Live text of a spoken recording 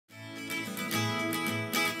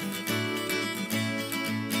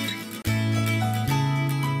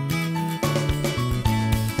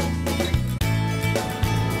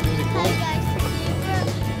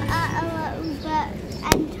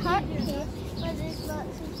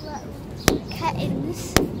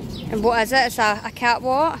kittens. And what is it? It's a cat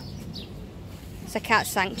what? It's a cat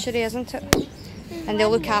sanctuary, isn't it? And they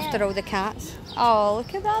look after all the cats. Oh,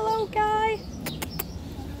 look at that little guy.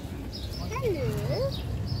 Hello.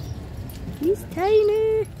 He's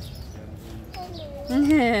tiny.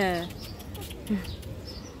 Hello.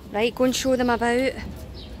 Right, go and show them about.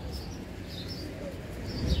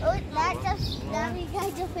 Oh, that guy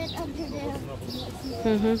just went under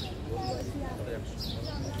there.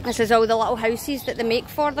 This is all the little houses that they make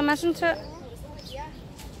for them, isn't it? Yeah.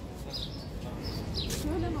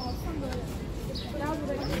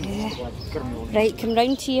 Right, come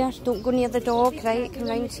round here. Don't go near the dog. Right, come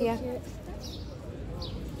round here.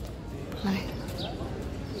 Right.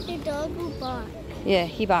 The dog will bark. Yeah,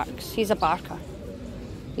 he barks. He's a barker.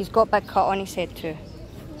 He's got a big cut on his head too.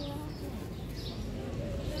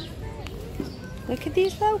 Look at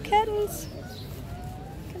these little kittens.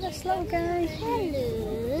 Look at this little guy.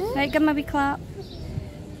 Hello. Right, give him a wee clap.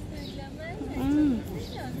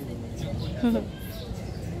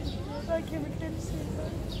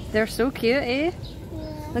 They're so cute, eh?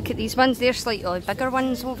 Yeah. Look at these ones. They're slightly bigger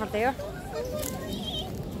ones over there.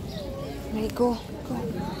 Right, go.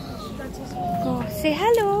 Go. Say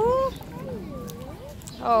hello.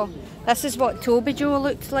 Oh, this is what Toby Joe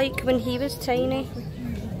looked like when he was tiny.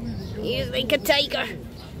 He's like a tiger.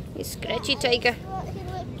 He's a scratchy tiger.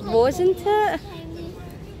 Wasn't it?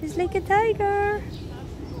 He's like a tiger.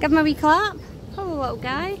 Give him a wee clap. Hello, little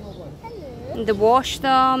guy. And they wash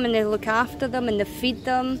them, and they look after them, and they feed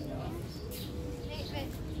them.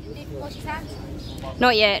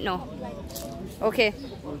 Not yet, no. Okay.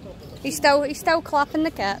 He's still clapping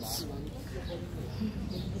the cats.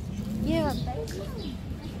 Yeah.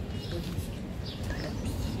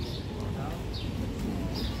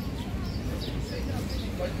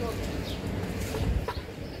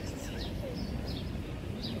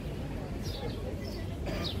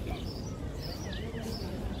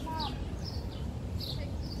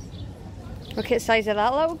 Look at the size of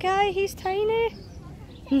that little guy. He's tiny.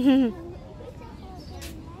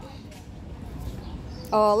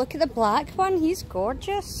 Oh, look at the black one. He's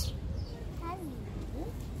gorgeous.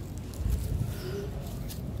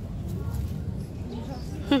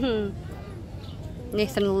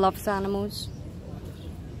 Nathan loves animals.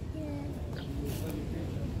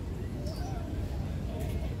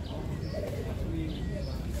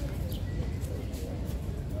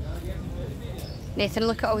 Nathan,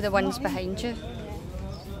 look at all the ones behind you.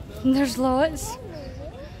 There's lots.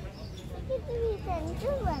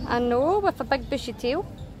 I know, with a big bushy tail.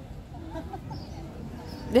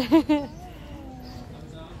 That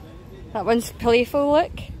one's playful,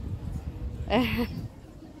 look.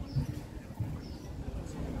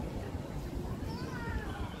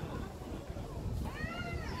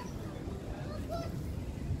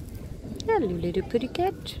 Hello, little pretty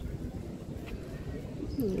cat.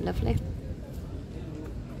 Lovely.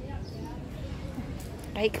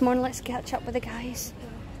 Right, come on, let's catch up with the guys.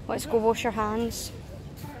 Let's go wash our hands.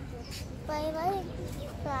 But I like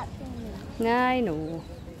clapping them Nah, I know.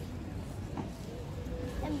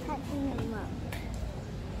 and patting them up.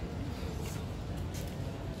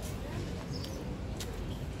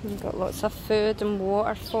 We've got lots of food and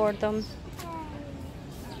water for them.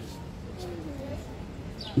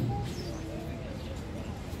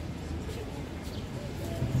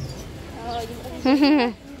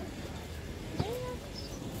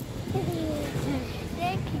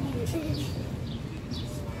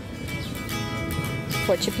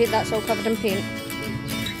 What you paint? That's all covered in paint.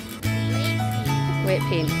 Wet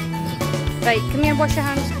paint. Right, come here, wash your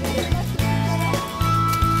hands.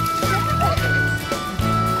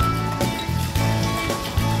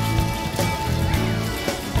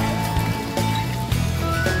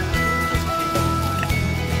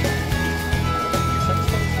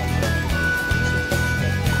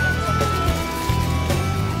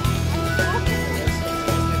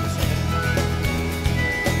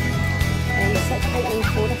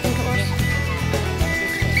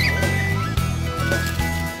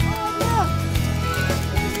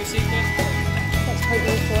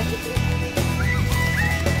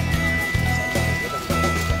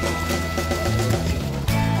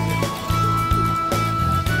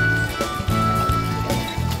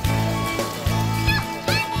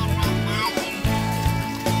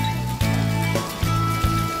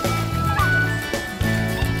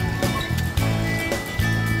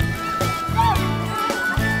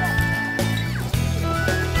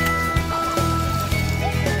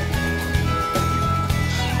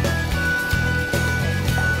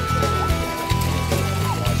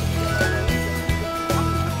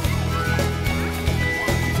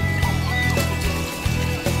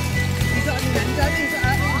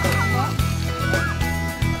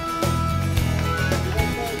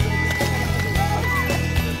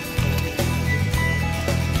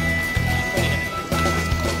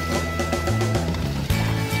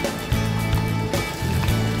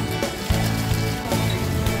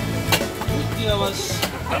 much.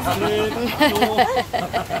 Three, two.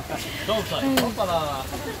 Don't try. Hoppala.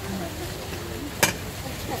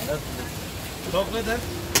 Chocolate then?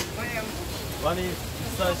 Vanilla,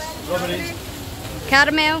 pistachio, strawberry.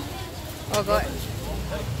 Caramel. Oh, got it.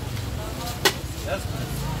 Yes.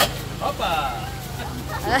 Hoppa.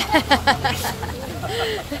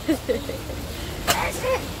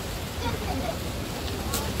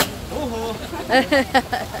 Oh.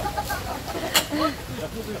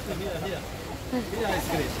 Here. Here ice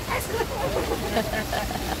cream.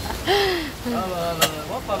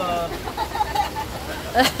 Hoppala.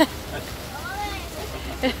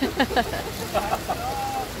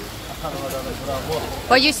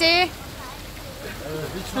 What you say?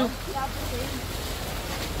 Which one?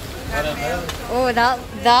 Caramel. Oh,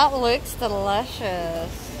 that looks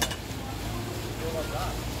delicious.